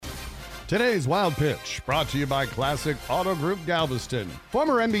Today's Wild Pitch, brought to you by Classic Auto Group Galveston.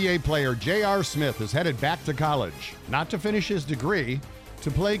 Former NBA player J.R. Smith is headed back to college, not to finish his degree, to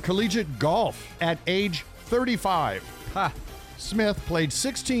play collegiate golf at age 35. Ha! Smith played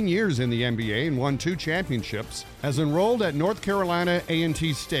 16 years in the NBA and won 2 championships, has enrolled at North Carolina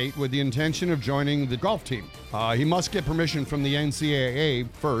A&T State with the intention of joining the golf team. He must get permission from the NCAA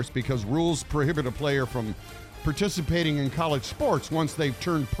first because rules prohibit a player from participating in college sports once they've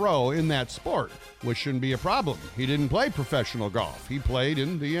turned pro in that sport, which shouldn't be a problem. He didn't play professional golf. He played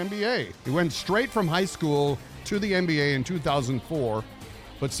in the NBA. He went straight from high school to the NBA in 2004,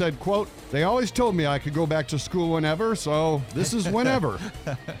 but said, quote, "They always told me I could go back to school whenever, so this is whenever."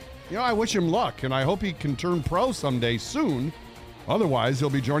 I wish him luck, and I hope he can turn pro someday soon. Otherwise,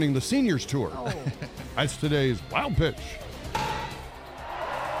 he'll be joining the seniors tour. That's today's Wild Pitch.